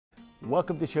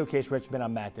Welcome to Showcase Richmond.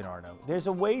 I'm Matt DiNardo. There's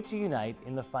a way to unite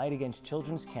in the fight against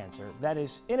children's cancer that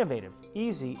is innovative,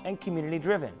 easy, and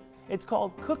community-driven. It's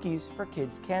called Cookies for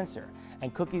Kids Cancer.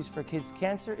 And Cookies for Kids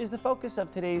Cancer is the focus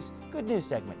of today's Good News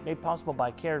segment, made possible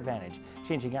by Care Advantage,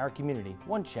 changing our community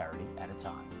one charity at a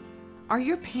time. Are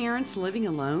your parents living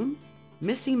alone,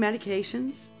 missing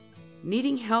medications,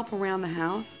 needing help around the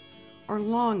house, or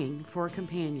longing for a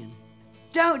companion?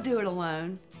 Don't do it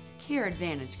alone. Care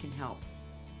Advantage can help.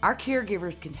 Our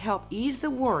caregivers can help ease the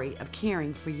worry of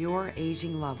caring for your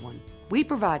aging loved one. We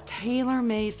provide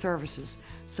tailor-made services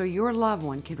so your loved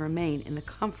one can remain in the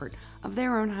comfort of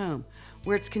their own home,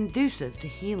 where it's conducive to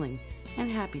healing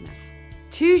and happiness.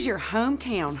 Choose your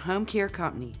hometown home care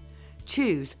company.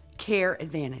 Choose Care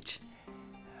Advantage.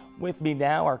 With me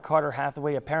now are Carter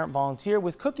Hathaway, a parent volunteer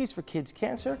with Cookies for Kids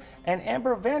Cancer, and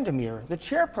Amber Vandermeer, the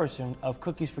chairperson of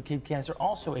Cookies for Kids Cancer,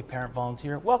 also a parent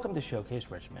volunteer. Welcome to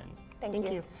Showcase Richmond.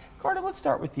 Thank you. Carter, let's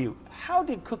start with you. How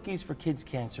did Cookies for Kids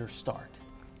Cancer start?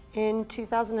 In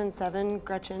 2007,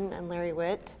 Gretchen and Larry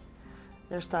Witt,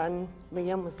 their son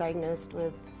Liam, was diagnosed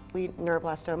with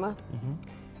neuroblastoma.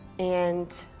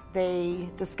 And they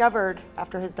discovered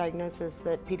after his diagnosis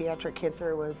that pediatric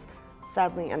cancer was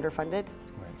sadly underfunded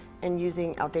and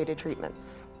using outdated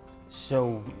treatments.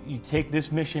 So you take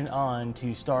this mission on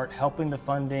to start helping the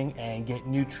funding and get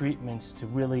new treatments to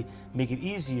really make it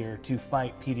easier to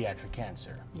fight pediatric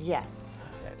cancer. Yes.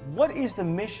 Okay. What is the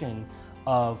mission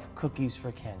of Cookies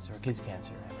for Cancer, Kids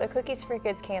Cancer? So Cookies for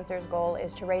Kids Cancer's goal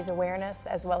is to raise awareness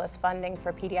as well as funding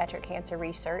for pediatric cancer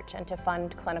research and to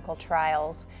fund clinical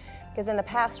trials. Because in the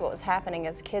past what was happening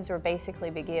is kids were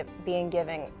basically being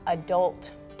given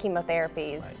adult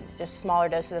chemotherapies, just smaller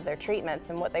doses of their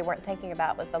treatments, and what they weren't thinking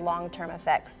about was the long-term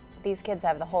effects. These kids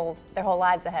have their whole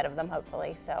lives ahead of them,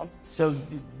 hopefully. So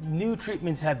new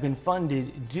treatments have been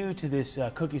funded due to this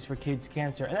Cookies for Kids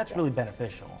Cancer, and that's really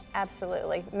beneficial.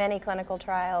 Absolutely. Many clinical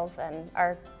trials, and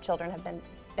our children have been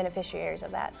beneficiaries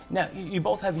of that. Now, you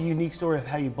both have a unique story of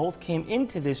how you both came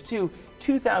into this too.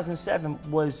 2007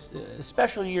 was a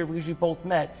special year because you both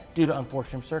met due to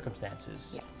unfortunate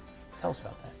circumstances. Yes. Tell us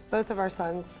about that. Both of our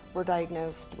sons were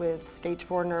diagnosed with stage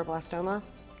 4 neuroblastoma.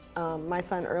 My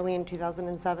son early in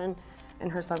 2007 and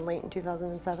her son late in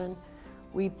 2007.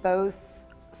 We both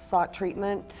sought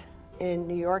treatment in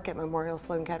New York at Memorial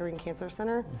Sloan Kettering Cancer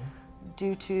Center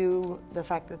due to the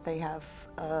fact that they have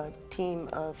a team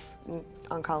of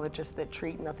oncologists that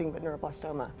treat nothing but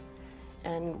neuroblastoma.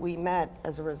 And we met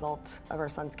as a result of our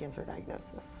son's cancer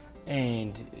diagnosis.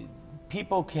 And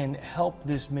people can help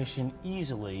this mission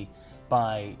easily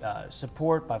by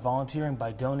support, by volunteering,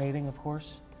 by donating, of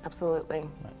course? Absolutely.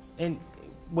 Right. And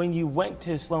when you went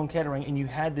to Sloan Kettering and you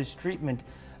had this treatment,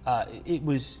 it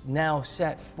was now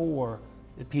set for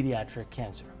the pediatric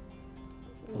cancer.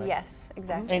 Right? Yes,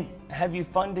 exactly. And have you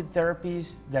funded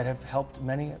therapies that have helped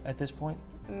many at this point?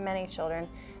 Many children.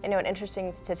 You know, an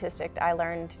interesting statistic I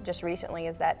learned just recently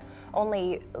is that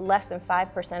only less than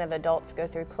 5% of adults go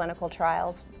through clinical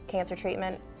trials, cancer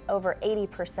treatment. Over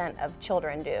 80% of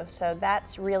children do. So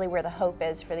that's really where the hope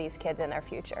is for these kids in their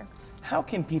future. How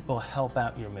can people help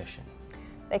out your mission?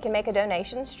 They can make a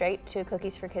donation straight to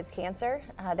Cookies for Kids Cancer.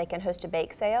 They can host a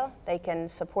bake sale. They can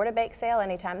support a bake sale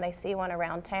anytime they see one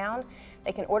around town.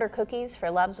 They can order cookies for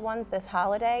loved ones this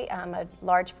holiday. A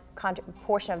large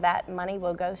portion of that money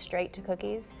will go straight to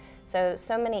cookies. So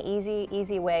many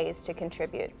easy ways to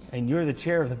contribute. And you're the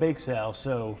chair of the bake sale,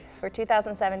 so... For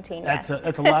 2017, yes.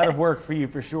 That's a lot of work for you,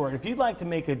 for sure. If you'd like to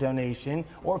make a donation,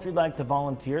 or if you'd like to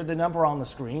volunteer, the number on the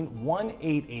screen,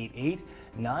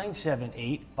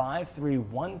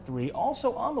 1-888-978-5313.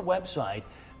 Also on the website,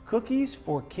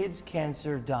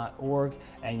 cookiesforkidscancer.org,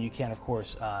 and you can, of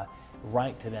course,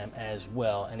 write to them as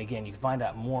well. And again, you can find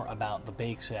out more about the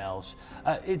bake sales.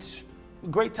 It's a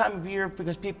great time of year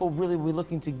because people really will be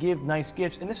looking to give nice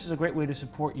gifts, and this is a great way to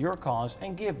support your cause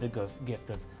and give the gift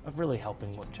of really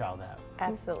helping what child out.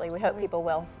 Absolutely. We hope people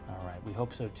will. All right, we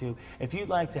hope so too. If you'd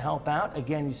like to help out,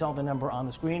 again, you saw the number on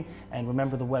the screen, and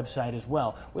remember the website as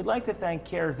well. We'd like to thank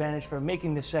Care Advantage for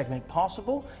making this segment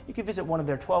possible. You can visit one of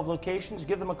their 12 locations.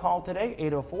 Give them a call today,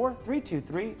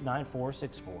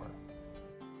 804-323-9464.